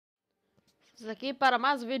Isso aqui para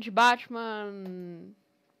mais um vídeo de Batman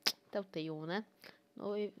Telltale, né?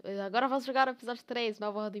 Agora vamos jogar o episódio 3,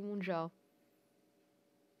 Nova Ordem Mundial.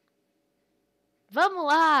 Vamos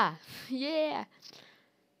lá! Yeah!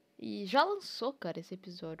 E já lançou, cara, esse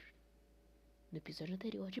episódio. No episódio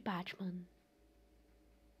anterior de Batman.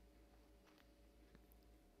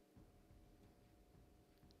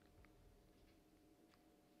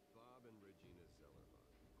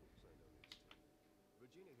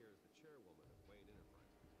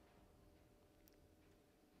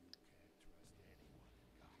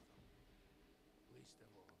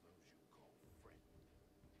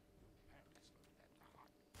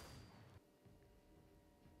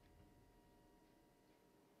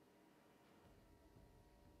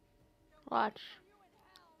 Watch.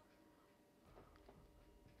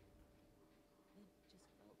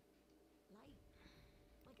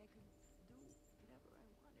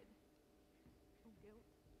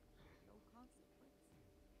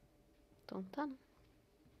 Então tá, né?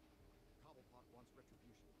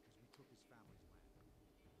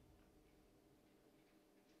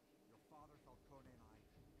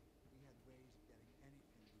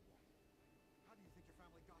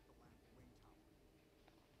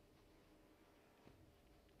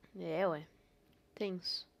 É, ué.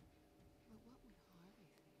 Tenso.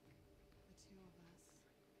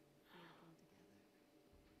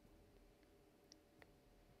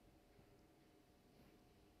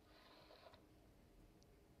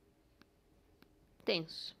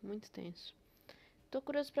 Tenso, muito tenso. Tô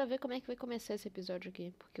curioso pra ver como é que vai começar esse episódio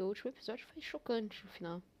aqui, porque o último episódio foi chocante no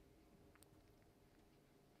final.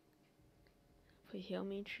 Foi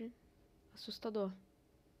realmente assustador.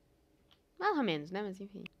 Mais ou menos, né? Mas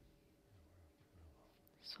enfim.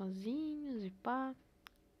 Sozinhos e pá.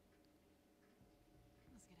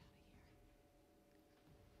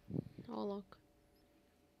 Ó, louco.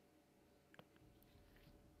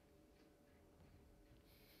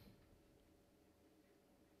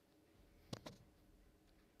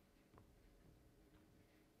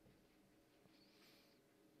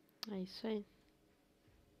 É isso aí.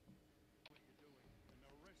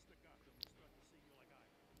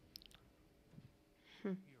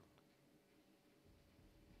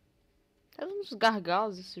 Tá uns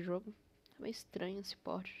gargalos esse jogo. Tá meio estranho esse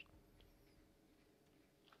porte.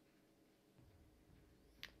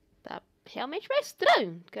 Tá realmente meio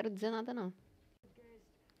estranho. Não quero dizer nada, não.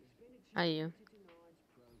 Aí, ó.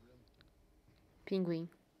 Pinguim.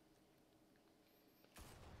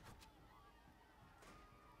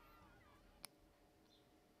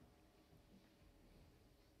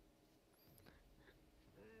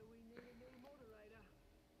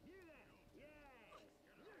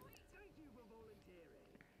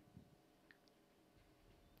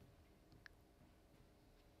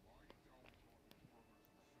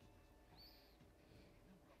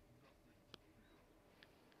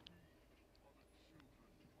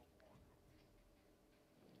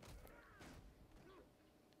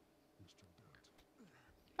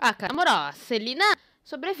 Ah, cara, na moral, a Celina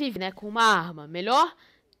sobrevive, né? Com uma arma. Melhor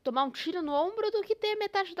tomar um tiro no ombro do que ter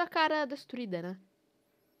metade da cara destruída, né?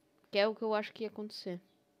 Que é o que eu acho que ia acontecer.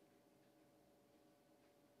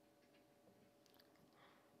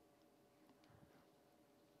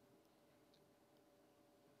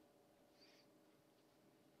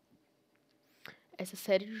 Essa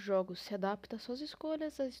série de jogos se adapta às suas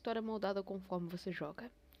escolhas, a história é moldada conforme você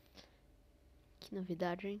joga. Que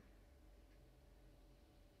novidade, hein?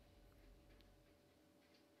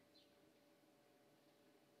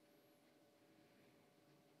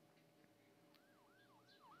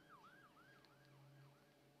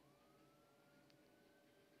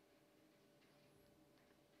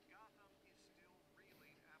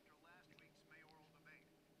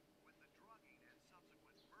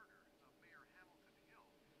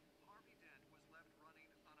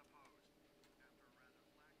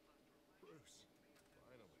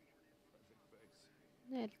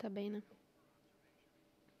 É, ele tá bem, né?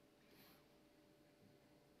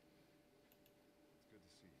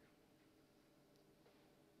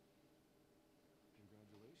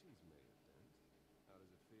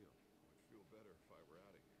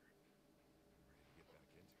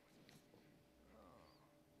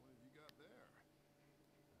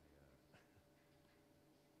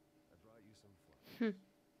 Hum.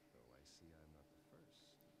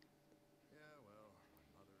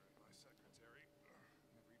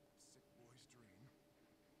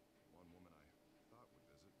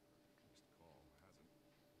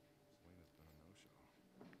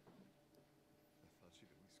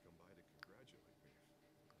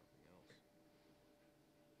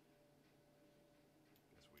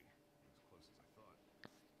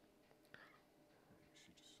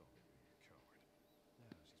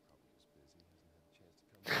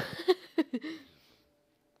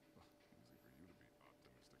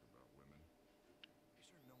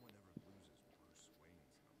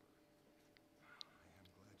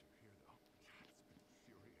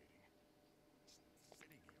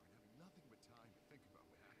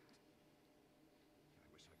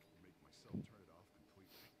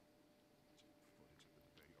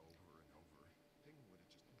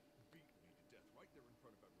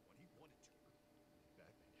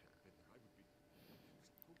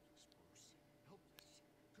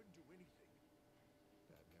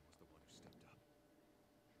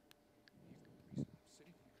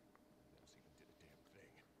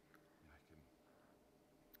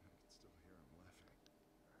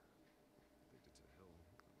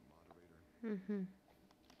 Uhum.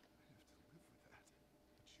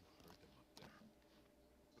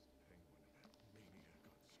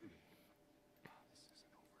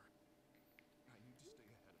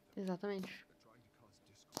 Exatamente.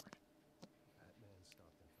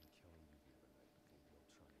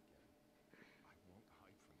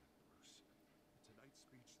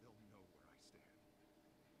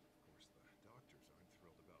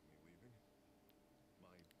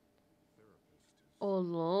 Ô,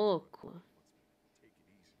 louco.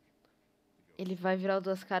 Ele vai virar o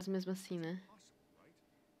duas caras mesmo assim, né?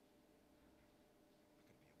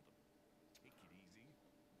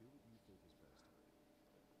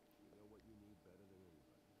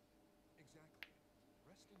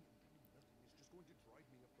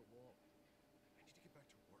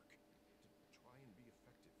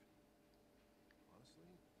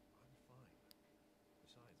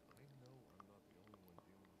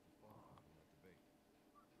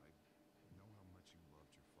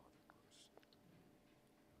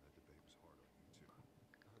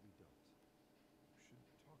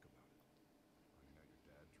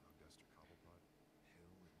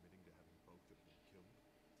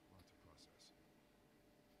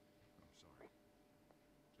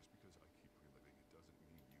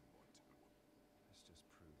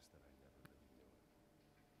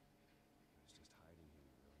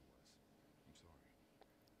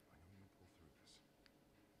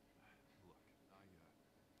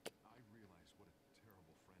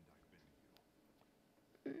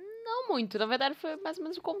 Não muito, na verdade foi mais ou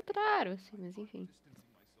menos o contrário, assim, mas enfim.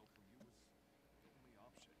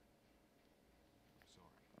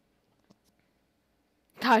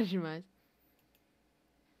 Tá demais.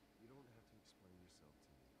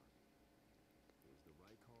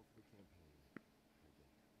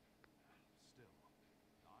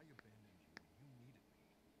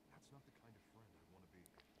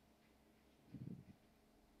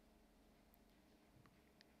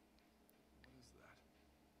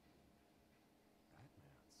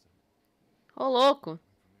 Ô, louco.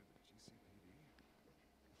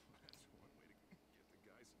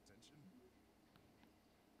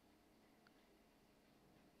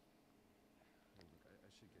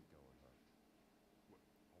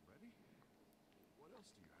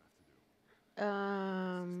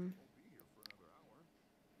 Ahn,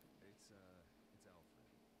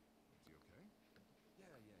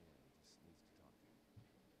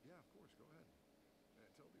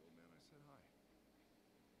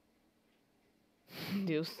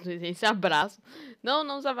 Deus, esse abraço. Não,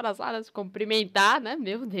 não se abraçar, se cumprimentar, né?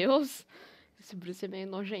 Meu Deus. Esse Bruce é meio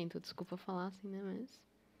nojento, desculpa falar assim, né? Mas.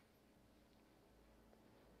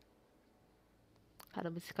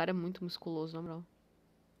 Caramba, esse cara é muito musculoso, na moral.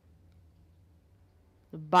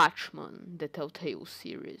 Batman, The Telltale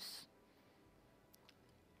Series.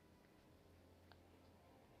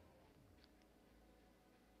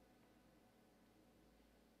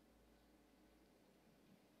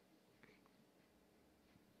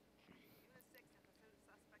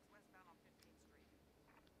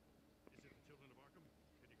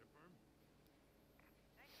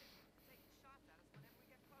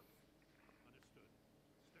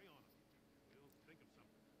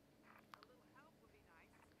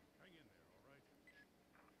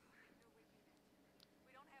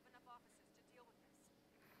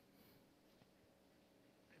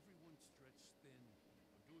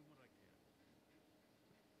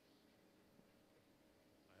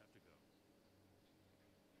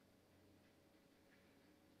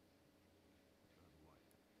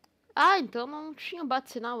 Ah, então não tinha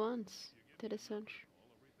bate-sinal antes. Interessante.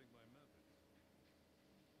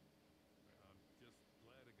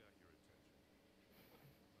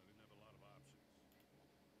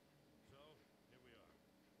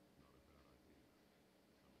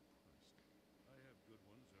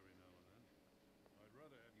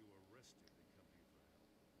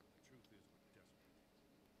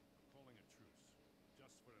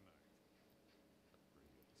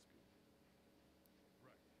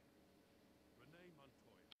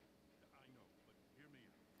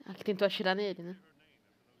 Ah, que tentou atirar nele, né?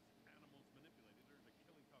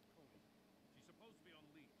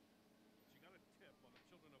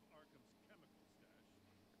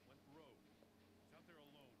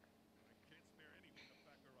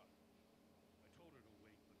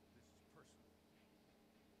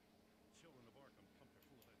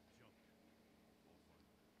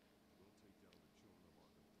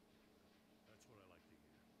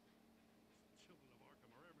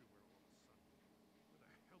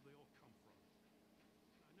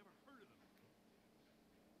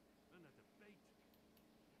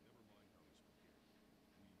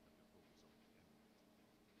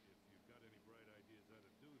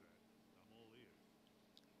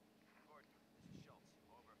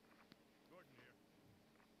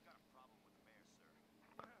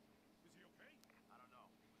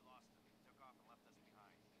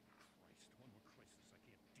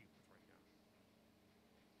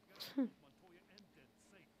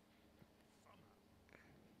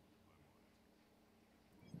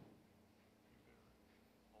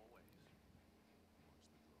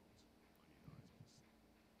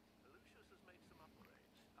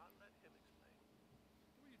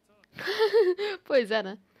 Pois é,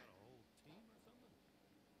 né?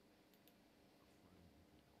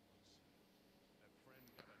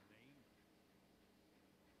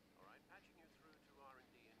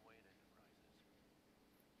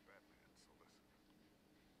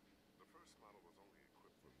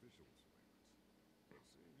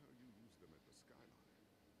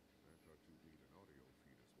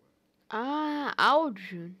 Ah,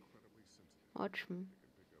 áudio. Ótimo.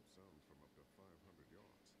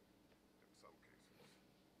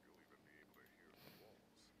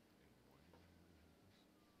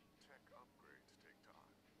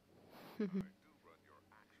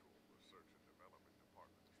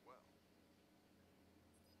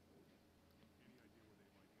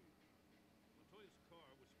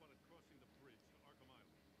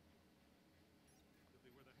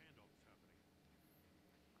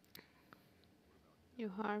 E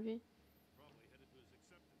o Harvey?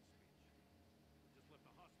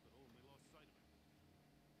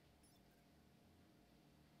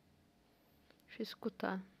 Deixa eu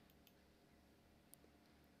escutar.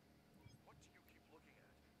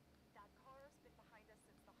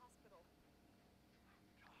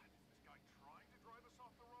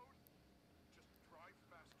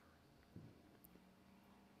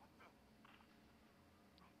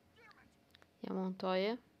 E a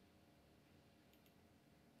Montoya?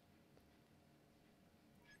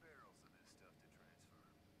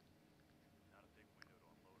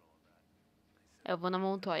 Eu vou na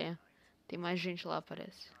Montoya. Tem mais gente lá,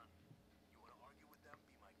 parece.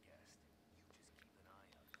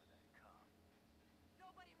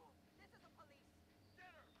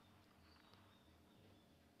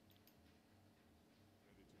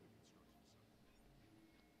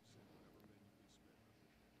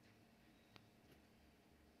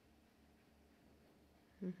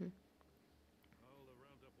 Uhum.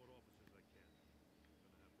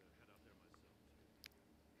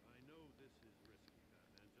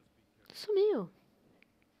 Sumiu.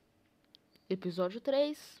 Episódio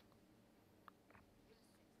 3.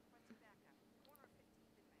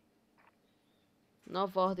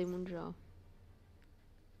 Nova ordem mundial.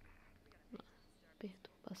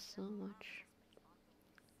 Perturbação, ótimo.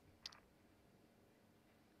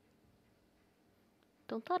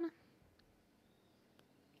 Então tá, né?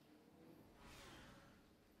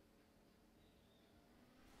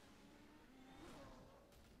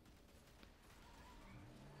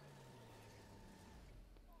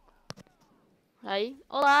 Aí,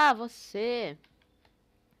 olá, você.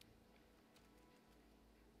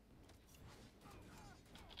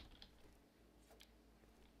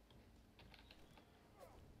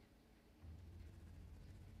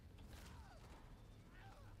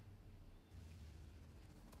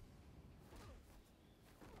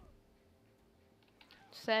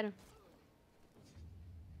 Sério.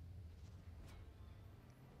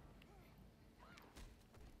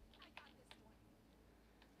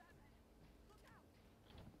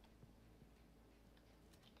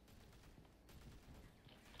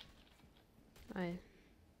 Aí.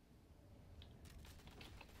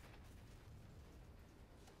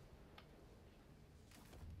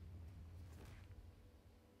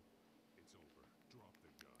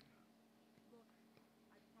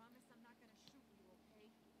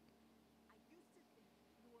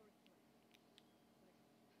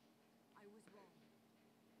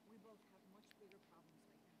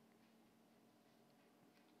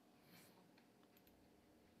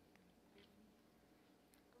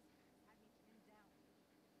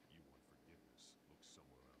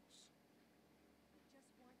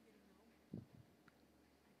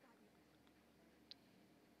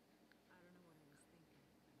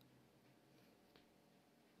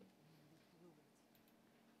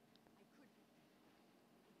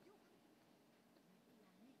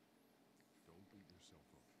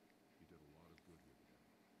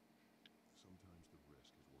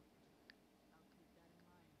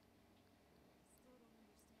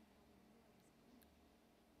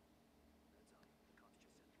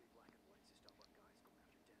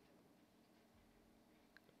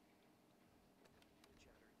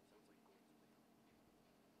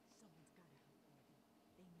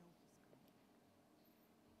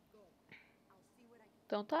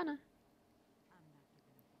 Então tá, né?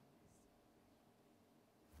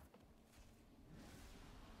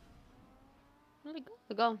 Legal,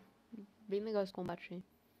 legal. Bem legal esse combate aí.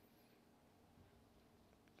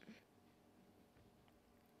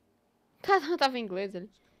 Tava em inglês ali.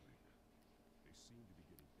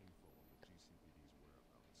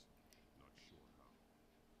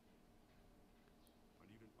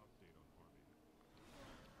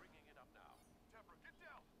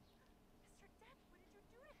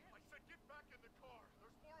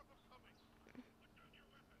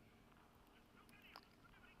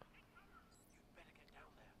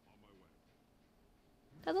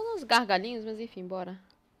 Tá dando uns gargalinhos, mas enfim, bora.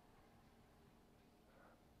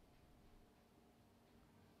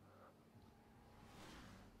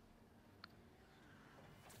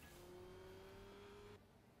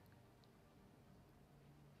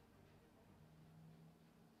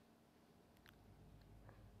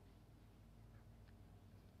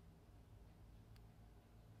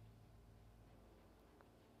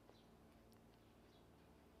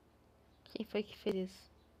 Quem foi que fez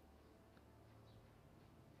isso?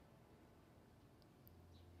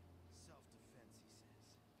 Self-defense, he says.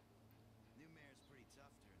 New mayor's pretty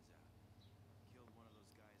tough, turns out. Killed one of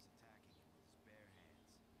those guys attacking him with his bare hands.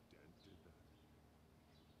 Dent did that.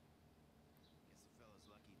 Guess the fella's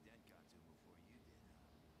lucky Dent got to him before you did, huh?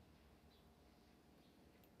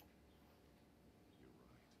 You're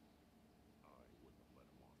right. I wouldn't have let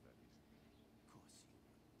him off that easy. Of course you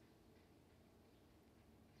wouldn't.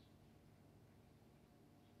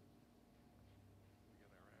 We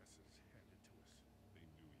got our asses handed to us. They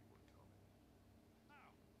knew you were coming.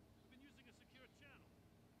 How? We've been using a secure channel.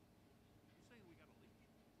 You saying we got a leak?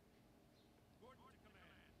 Gordon to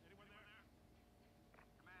command. Anyone there?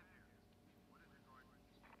 Command here. What is it, Gordon?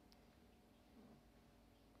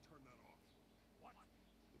 Turn that off. What?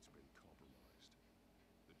 It's been compromised.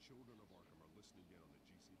 The children of Arkham are listening in on the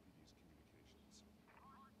GCPD's communications.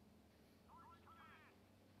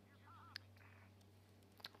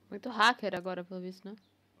 Muito hacker agora, pelo visto, né?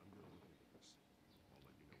 I'm gonna look into this. I'll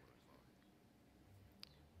let you know what I find.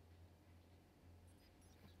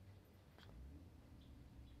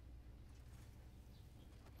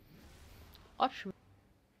 Ótimo.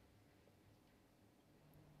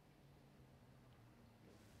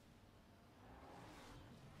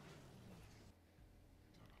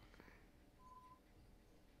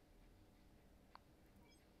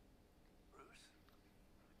 Bruce?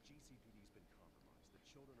 The GCPD's been compromised. The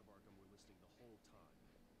children of Arkham were listening the whole time.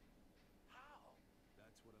 How?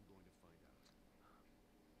 That's what I'm going to find out.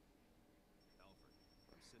 Alfred,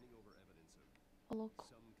 I'm sending over evidence of Ô, louco.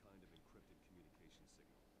 some kind of encrypted communication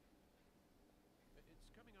signal. It's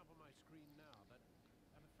coming up on my screen now, but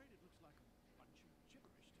I'm afraid it looks like a bunch of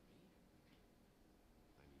gibberish to me.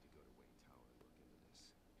 I need to go to Wayne Tower and look into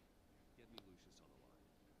this. Get me Lucius on the line.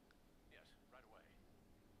 Yes, right away.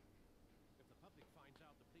 If the public finds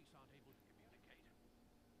out the police aren't able to communicate.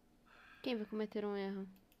 Quem vai cometer um erro?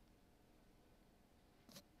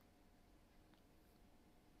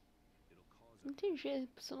 It'll cause Não entendi,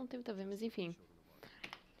 isso não tem muito a ver, mas enfim. children of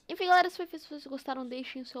Arkham. Enfim, galera, se vocês gostaram,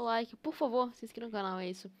 deixem o seu like. Por favor, se inscrevam no canal, é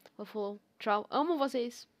isso. Falou, tchau. Amo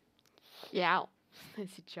vocês. Tchau.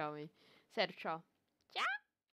 Esse tchau aí. Sério, tchau.